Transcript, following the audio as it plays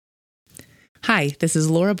Hi, this is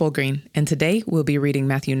Laura Bulgrien, and today we'll be reading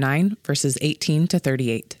Matthew 9, verses 18 to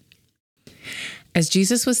 38. As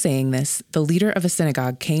Jesus was saying this, the leader of a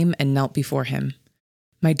synagogue came and knelt before him.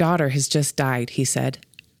 "My daughter has just died," he said,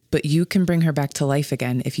 "but you can bring her back to life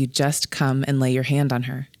again if you just come and lay your hand on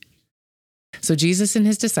her." So Jesus and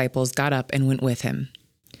his disciples got up and went with him.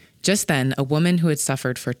 Just then, a woman who had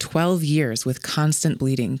suffered for 12 years with constant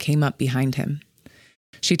bleeding came up behind him.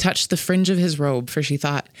 She touched the fringe of his robe, for she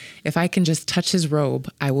thought, "If I can just touch his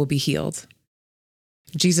robe, I will be healed."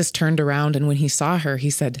 Jesus turned around, and when he saw her,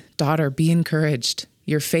 he said, "Daughter, be encouraged.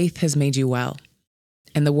 Your faith has made you well."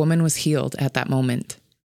 And the woman was healed at that moment.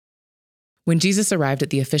 When Jesus arrived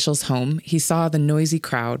at the official's home, he saw the noisy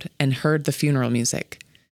crowd and heard the funeral music.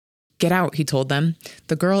 "Get out," he told them.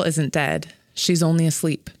 "The girl isn't dead. She's only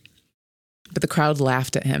asleep." But the crowd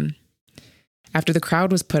laughed at him. After the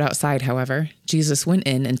crowd was put outside, however, Jesus went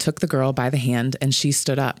in and took the girl by the hand, and she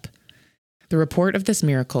stood up. The report of this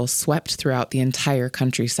miracle swept throughout the entire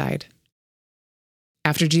countryside.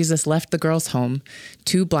 After Jesus left the girl's home,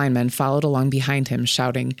 2 blind men followed along behind him,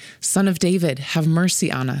 shouting, "Son of David, have mercy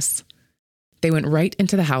on us." They went right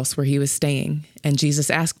into the house where he was staying, and Jesus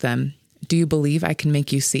asked them, "Do you believe I can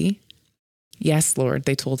make you see?" "Yes, Lord,"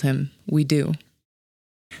 they told him, "we do."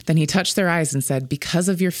 Then he touched their eyes and said, "Because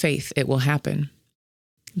of your faith, it will happen."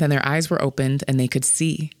 Then their eyes were opened and they could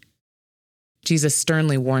see. Jesus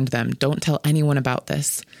sternly warned them, "Don't tell anyone about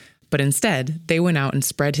this." But instead, they went out and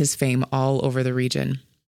spread his fame all over the region.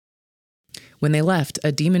 When they left,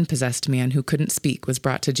 a demon-possessed man who couldn't speak was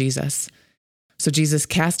brought to Jesus. So Jesus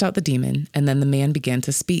cast out the demon, and then the man began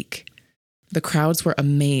to speak. The crowds were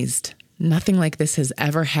amazed. "Nothing like this has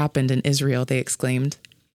ever happened in Israel," they exclaimed.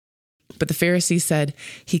 But the Pharisees said,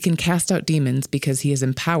 "He can cast out demons because he is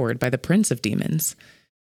empowered by the prince of demons."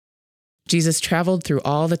 Jesus traveled through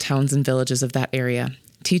all the towns and villages of that area,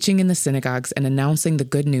 teaching in the synagogues and announcing the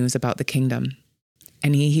good news about the kingdom.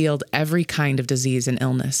 And he healed every kind of disease and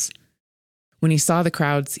illness. When he saw the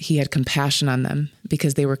crowds, he had compassion on them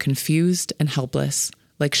because they were confused and helpless,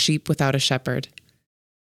 like sheep without a shepherd.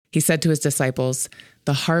 He said to his disciples,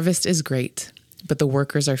 "The harvest is great, but the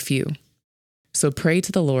workers are few. So pray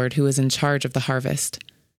to the Lord who is in charge of the harvest.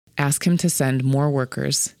 Ask him to send more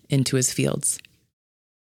workers into his fields."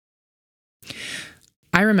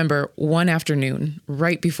 I remember one afternoon,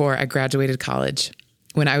 right before I graduated college,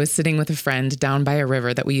 when I was sitting with a friend down by a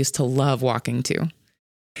river that we used to love walking to.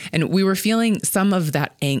 And we were feeling some of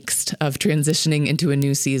that angst of transitioning into a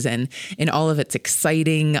new season in all of its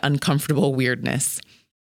exciting, uncomfortable weirdness.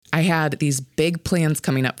 I had these big plans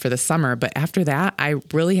coming up for the summer, but after that, I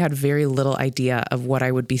really had very little idea of what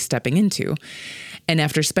I would be stepping into. And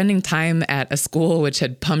after spending time at a school which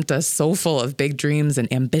had pumped us so full of big dreams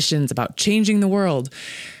and ambitions about changing the world,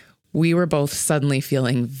 we were both suddenly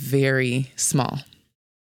feeling very small.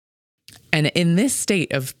 And in this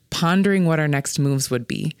state of pondering what our next moves would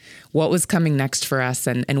be, what was coming next for us,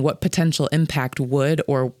 and what potential impact would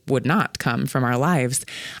or would not come from our lives,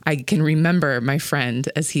 I can remember my friend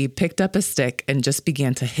as he picked up a stick and just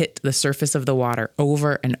began to hit the surface of the water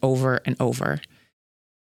over and over and over.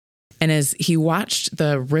 And as he watched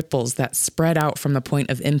the ripples that spread out from the point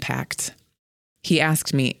of impact, he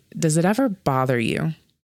asked me, "Does it ever bother you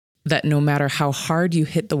that no matter how hard you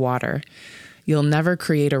hit the water, you'll never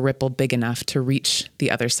create a ripple big enough to reach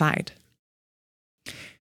the other side?"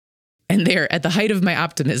 And there, at the height of my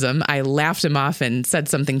optimism, I laughed him off and said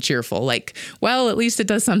something cheerful, like, "Well, at least it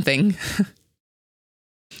does something."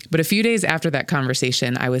 But a few days after that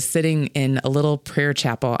conversation, I was sitting in a little prayer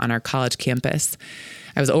chapel on our college campus.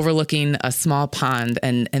 I was overlooking a small pond,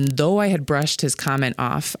 and though I had brushed his comment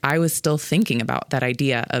off, I was still thinking about that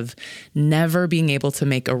idea of never being able to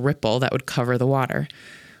make a ripple that would cover the water.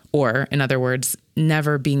 Or, in other words,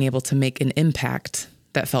 never being able to make an impact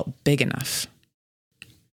that felt big enough.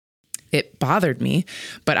 It bothered me,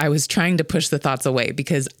 but I was trying to push the thoughts away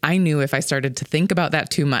because I knew if I started to think about that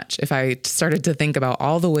too much, if I started to think about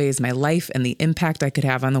all the ways my life and the impact I could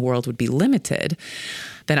have on the world would be limited,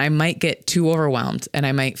 then I might get too overwhelmed and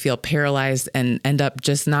I might feel paralyzed and end up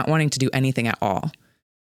just not wanting to do anything at all.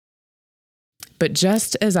 But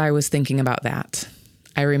just as I was thinking about that,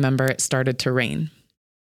 I remember it started to rain.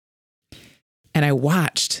 And I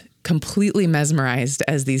watched, completely mesmerized,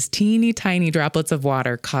 as these teeny tiny droplets of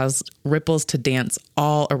water caused ripples to dance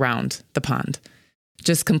all around the pond,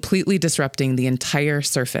 just completely disrupting the entire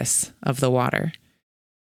surface of the water.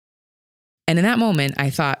 And in that moment, I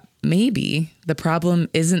thought, maybe the problem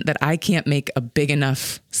isn't that I can't make a big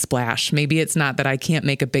enough splash. Maybe it's not that I can't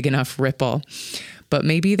make a big enough ripple, but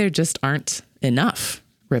maybe there just aren't enough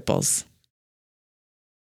ripples.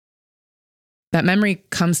 That memory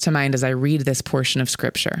comes to mind as I read this portion of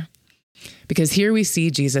scripture, because here we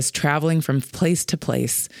see Jesus traveling from place to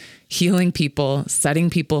place, healing people, setting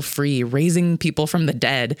people free, raising people from the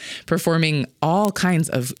dead, performing all kinds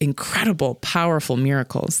of incredible, powerful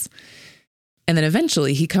miracles. And then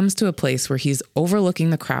eventually he comes to a place where he's overlooking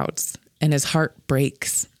the crowds and his heart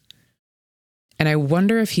breaks. And I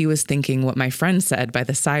wonder if he was thinking what my friend said by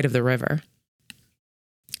the side of the river.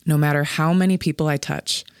 No matter how many people I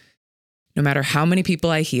touch, no matter how many people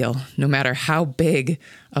I heal, no matter how big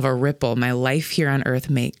of a ripple my life here on earth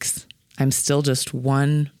makes, I'm still just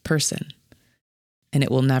one person, and it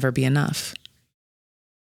will never be enough.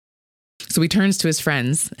 So he turns to his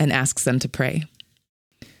friends and asks them to pray.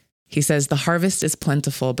 He says, "The harvest is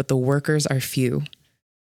plentiful, but the workers are few.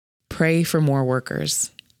 Pray for more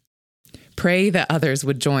workers. Pray that others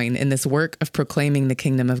would join in this work of proclaiming the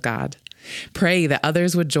kingdom of God. Pray that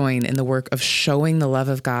others would join in the work of showing the love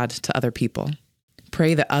of God to other people.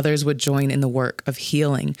 Pray that others would join in the work of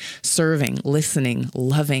healing, serving, listening,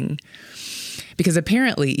 loving." Because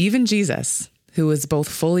apparently even Jesus, who was both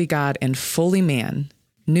fully God and fully man,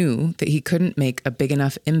 knew that he couldn't make a big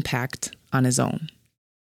enough impact on his own.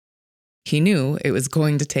 He knew it was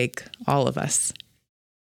going to take all of us.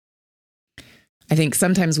 I think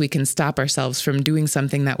sometimes we can stop ourselves from doing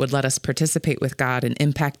something that would let us participate with God and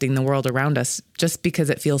impacting the world around us just because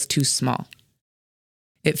it feels too small.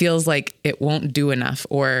 It feels like it won't do enough,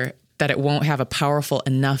 or that it won't have a powerful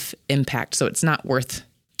enough impact, so it's not worth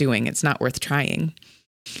doing, it's not worth trying.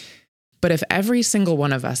 But if every single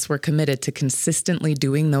one of us were committed to consistently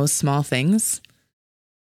doing those small things,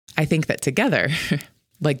 I think that together,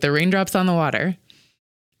 like the raindrops on the water,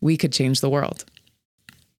 we could change the world.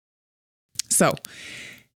 So,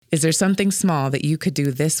 is there something small that you could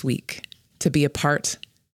do this week to be a part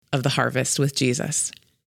of the harvest with Jesus?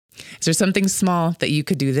 Is there something small that you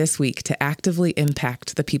could do this week to actively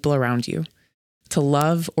impact the people around you, to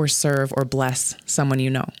love or serve or bless someone you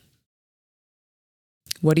know?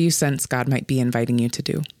 What do you sense God might be inviting you to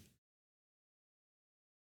do?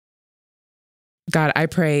 God, I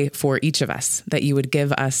pray for each of us that you would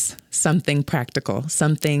give us something practical,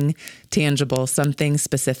 something tangible, something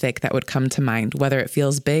specific that would come to mind, whether it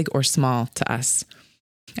feels big or small to us.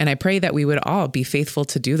 And I pray that we would all be faithful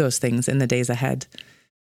to do those things in the days ahead.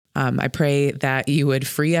 I pray that you would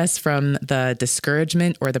free us from the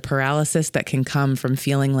discouragement or the paralysis that can come from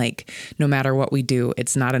feeling like no matter what we do,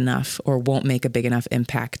 it's not enough or won't make a big enough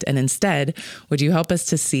impact. And instead, would you help us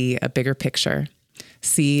to see a bigger picture?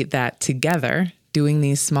 See that together, doing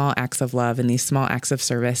these small acts of love and these small acts of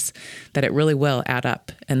service, that it really will add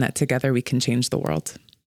up and that together we can change the world.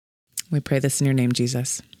 We pray this in your name,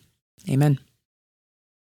 Jesus. Amen.